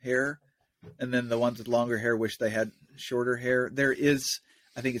longer hair. And then the ones with longer hair wish they had shorter hair. There is,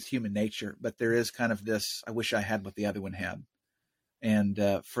 I think it's human nature, but there is kind of this, I wish I had what the other one had. And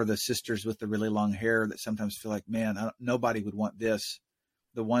for the sisters with the really long hair that sometimes feel like, man, nobody would want this.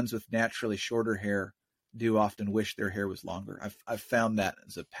 The ones with naturally shorter hair do often wish their hair was longer. I've found that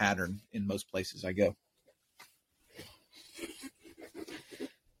as a pattern in most places I go.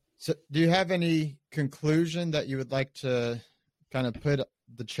 So do you have any conclusion that you would like to kind of put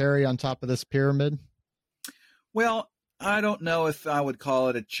the cherry on top of this pyramid? Well, I don't know if I would call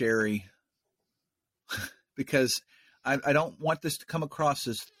it a cherry because I don't want this to come across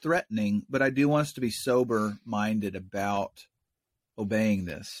as threatening, but I do want us to be sober-minded about obeying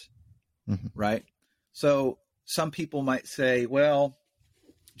this, right? So some people might say, well,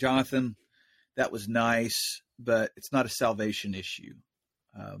 Jonathan, that was nice, but it's not a salvation issue.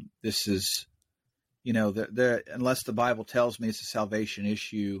 This is, unless the Bible tells me it's a salvation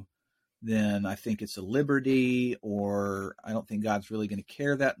issue, then I think it's a liberty, or I don't think God's really going to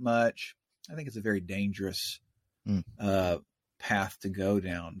care that much. I think it's a very dangerous path to go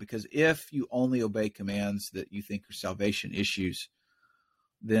down, because if you only obey commands that you think are salvation issues,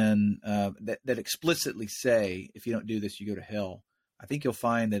 then that explicitly say, if you don't do this, you go to hell. I think you'll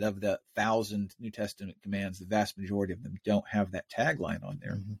find that of the 1,000 New Testament commands, the vast majority of them don't have that tagline on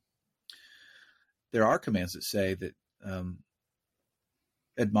there. Mm-hmm. There are commands that say that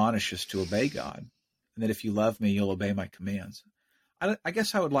admonish us to obey God, and that if you love me, you'll obey my commands. I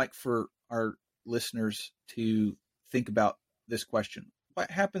guess I would like for our listeners to think about this question. What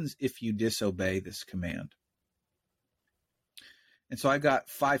happens if you disobey this command? And so I've got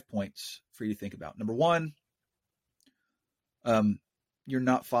 5 points for you to think about. Number one, you're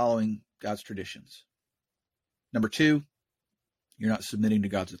not following God's traditions. Number two, you're not submitting to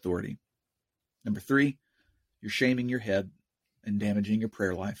God's authority. Number three, you're shaming your head and damaging your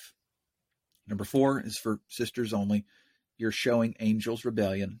prayer life. Number four is for sisters only. You're showing angels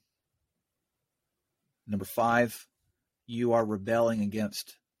rebellion. Number five, you are rebelling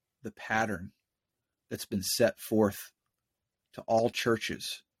against the pattern that's been set forth to all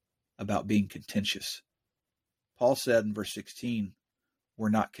churches about being contentious. Paul said in verse 16, we're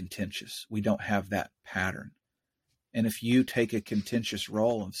not contentious. We don't have that pattern. And if you take a contentious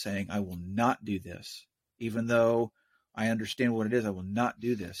role in saying, I will not do this, even though I understand what it is, I will not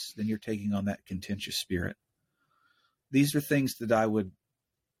do this, then you're taking on that contentious spirit. These are things that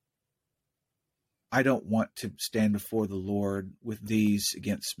I don't want to stand before the Lord with these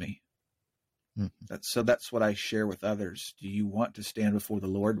against me. Mm-hmm. So that's what I share with others. Do you want to stand before the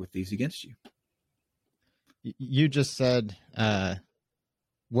Lord with these against you? You just said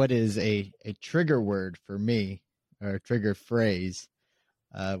what is a trigger word for me, or a trigger phrase,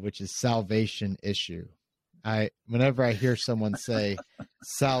 which is salvation issue. Whenever I hear someone say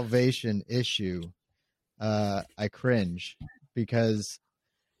salvation issue, I cringe, because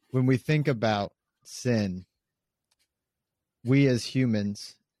when we think about sin, we as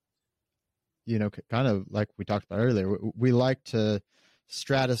humans, kind of like we talked about earlier, we like to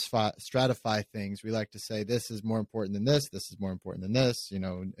stratify things. We like to say this is more important than this is more important than this,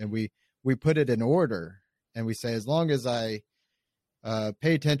 and we put it in order, and we say, as long as I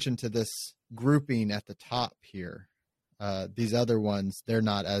pay attention to this grouping at the top here, these other ones, they're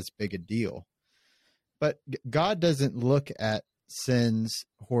not as big a deal. But God doesn't look at sins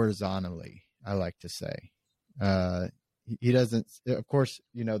horizontally, I like to say. He doesn't, of course,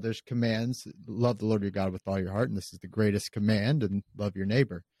 there's commands: love the Lord your God with all your heart, and this is the greatest command, and love your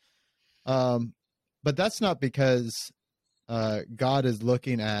neighbor. But that's not because God is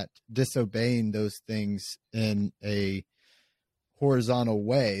looking at disobeying those things in a horizontal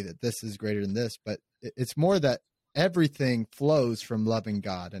way, that this is greater than this, but it's more that everything flows from loving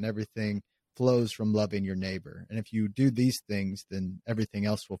God, and everything flows from loving your neighbor. And if you do these things, then everything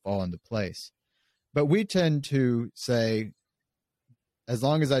else will fall into place. But we tend to say, as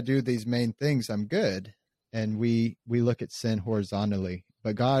long as I do these main things, I'm good. And we look at sin horizontally,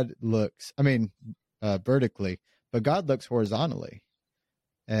 but God looks, vertically, but God looks horizontally.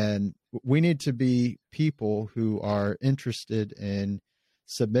 And we need to be people who are interested in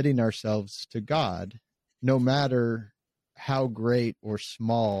submitting ourselves to God, no matter how great or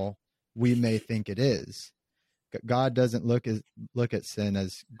small we may think it is. God doesn't look at sin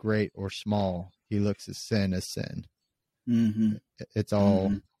as great or small. He looks at sin as sin. Mm-hmm. It's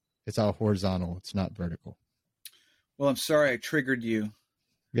all horizontal. It's not vertical. Well, I'm sorry I triggered you.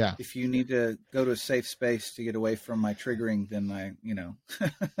 Yeah. If you need to go to a safe space to get away from my triggering, then I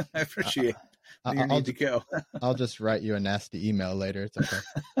appreciate your need to go. I'll just write you a nasty email later. It's okay.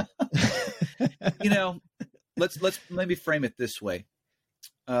 Let's maybe frame it this way.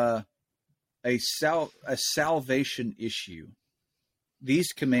 A salvation issue.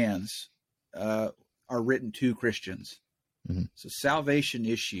 These commands are written to Christians. Mm-hmm. So salvation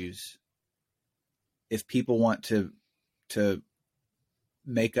issues, if people want to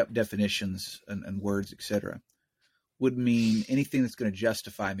make up definitions and words, etc., would mean anything that's going to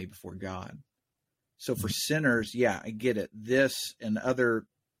justify me before God. So for sinners, yeah, I get it. This and other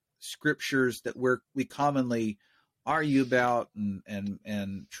scriptures that we commonly argue about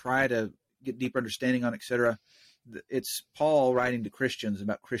and try to get deeper understanding on, etc. It's Paul writing to Christians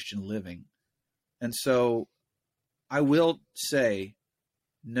about Christian living. And so I will say,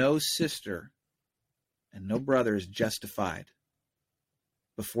 no sister and no brother is justified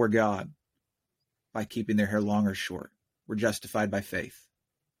before God by keeping their hair long or short. We're justified by faith.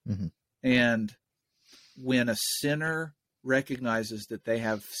 Mm-hmm. And when a sinner recognizes that they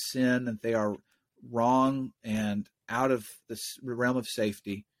have sin and they are wrong and out of the realm of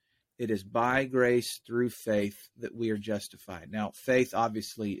safety, it is by grace through faith that we are justified. Now, faith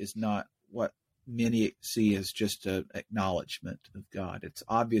obviously is not what many see as just an acknowledgement of God. It's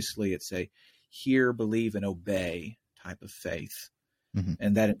a hear, believe, and obey type of faith. Mm-hmm.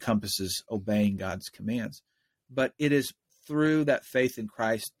 And that encompasses obeying God's commands. But it is through that faith in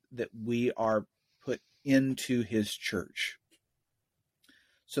Christ that we are put into his church.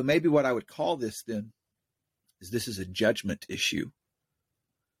 So maybe what I would call this then is this is a judgment issue.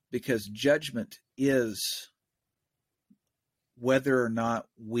 Because judgment is whether or not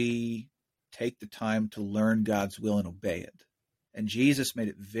we take the time to learn God's will and obey it. And Jesus made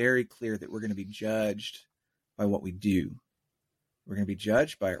it very clear that we're going to be judged by what we do. We're going to be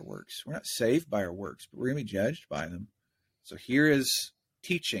judged by our works. We're not saved by our works, but we're going to be judged by them. So here is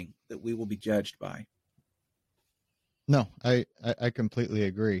teaching that we will be judged by. No, I completely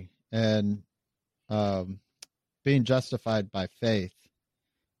agree. And being justified by faith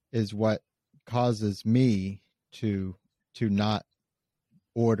is what causes me to not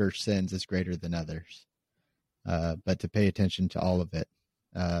order sins as greater than others, but to pay attention to all of it.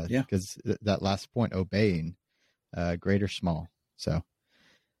 Because that last point, obeying, great or small. So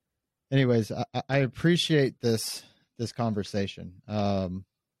anyways, I appreciate this conversation.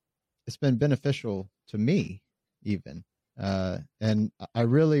 It's been beneficial to me even. And I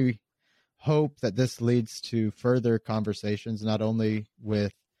really hope that this leads to further conversations, not only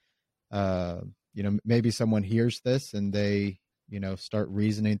with, maybe someone hears this and they, start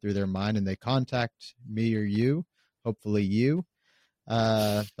reasoning through their mind and they contact me or you, hopefully you,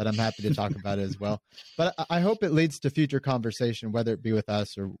 but I'm happy to talk about it as well. But I hope it leads to future conversation, whether it be with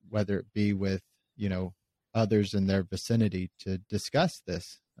us or whether it be with, others in their vicinity, to discuss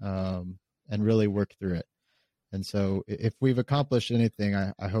this and really work through it. And so if we've accomplished anything,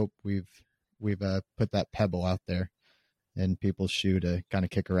 I hope we've put that pebble out there in people's shoe to kind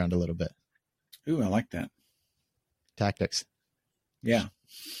of kick around a little bit. Ooh, I like that. Tactics. Yeah.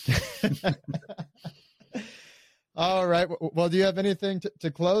 All right. Well, do you have anything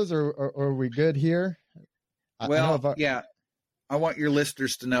to close, or are we good here? Yeah. I want your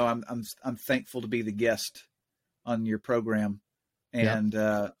listeners to know I'm thankful to be the guest on your program, and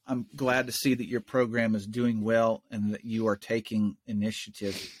I'm glad to see that your program is doing well and that you are taking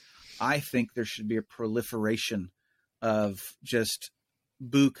initiative. I think there should be a proliferation of just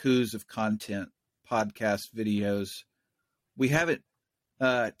bukus of content, podcasts, videos. We haven't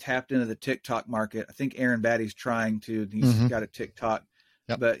tapped into the TikTok market. I think Aaron Batty's trying to. He's got a TikTok.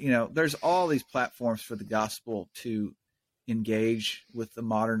 Yep. But, there's all these platforms for the gospel to engage with the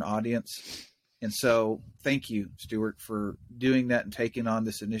modern audience. And so thank you, Stuart, for doing that and taking on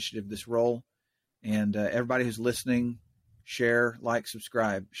this initiative, this role. And everybody who's listening, share, like,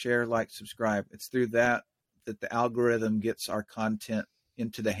 subscribe. Share, like, subscribe. It's through that the algorithm gets our content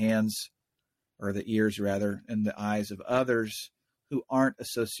into the hands, or the ears rather, and the eyes of others who aren't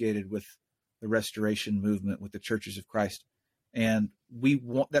associated with the restoration movement, with the churches of Christ. And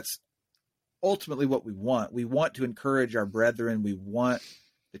that's ultimately what we want. We want to encourage our brethren. We want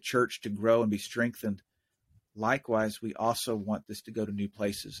the church to grow and be strengthened. Likewise, we also want this to go to new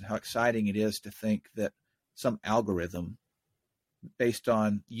places. And how exciting it is to think that some algorithm based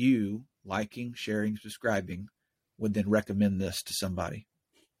on you liking, sharing, subscribing would then recommend this to somebody.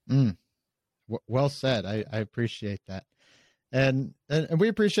 Well said. I appreciate that. And we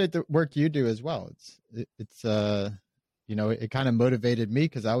appreciate the work you do as well. It's it kind of motivated me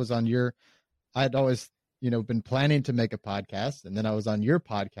because I'd always, been planning to make a podcast, and then I was on your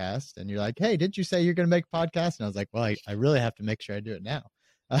podcast and you're like, hey, did you say you're going to make a podcast? And I was like, well, I really have to make sure I do it now.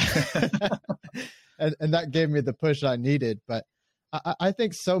 and that gave me the push I needed. But I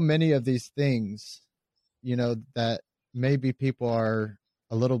think so many of these things, that maybe people are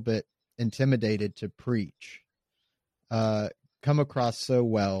a little bit intimidated to preach, come across so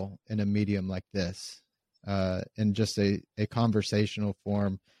well in a medium like this, in just a conversational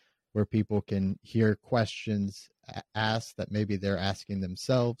form where people can hear questions asked that maybe they're asking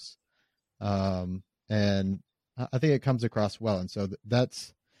themselves. And I think it comes across well. And so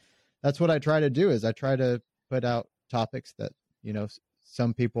that's what I try to do, is I try to put out topics that,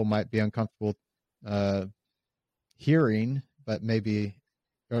 some people might be uncomfortable hearing, but maybe,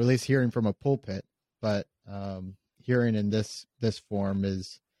 or at least hearing from a pulpit, but hearing in this form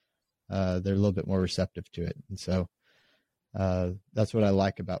is they're a little bit more receptive to it. And so that's what I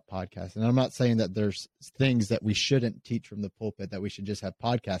like about podcasts. And I'm not saying that there's things that we shouldn't teach from the pulpit that we should just have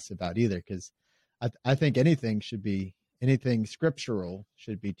podcasts about either, because I think anything scriptural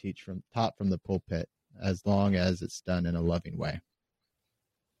should be taught from the pulpit, as long as it's done in a loving way.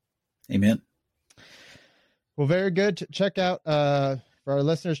 Amen. Well, very good. Check out, for our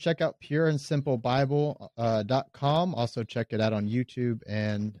listeners, check out pureandsimplebible.com. Also check it out on YouTube,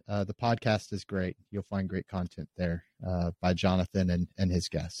 and the podcast is great. You'll find great content there by Jonathan and his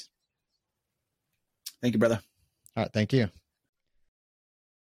guests. Thank you, brother. All right. Thank you.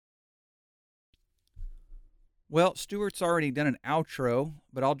 Well, Stuart's already done an outro,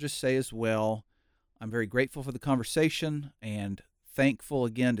 but I'll just say as well, I'm very grateful for the conversation and thankful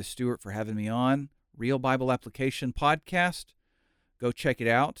again to Stuart for having me on Real Bible Application Podcast. Go check it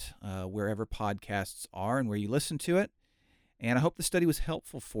out wherever podcasts are and where you listen to it. And I hope the study was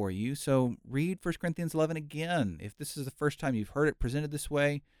helpful for you. So read 1 Corinthians 11 again. If this is the first time you've heard it presented this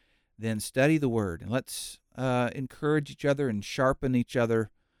way, then study the Word. And let's encourage each other and sharpen each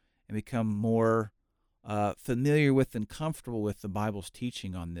other and become more familiar with and comfortable with the Bible's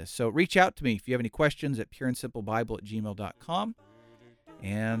teaching on this. So reach out to me if you have any questions at pureandsimplebible@gmail.com.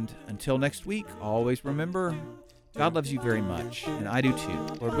 And until next week, always remember, God loves you very much, and I do too.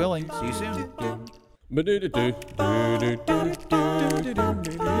 Lord willing, see you soon.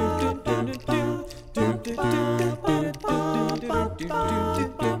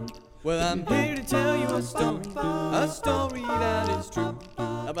 Well, I'm here to tell you a story that is true,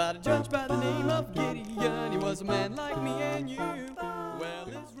 about a judge by the name of Gideon. He was a man like me and you.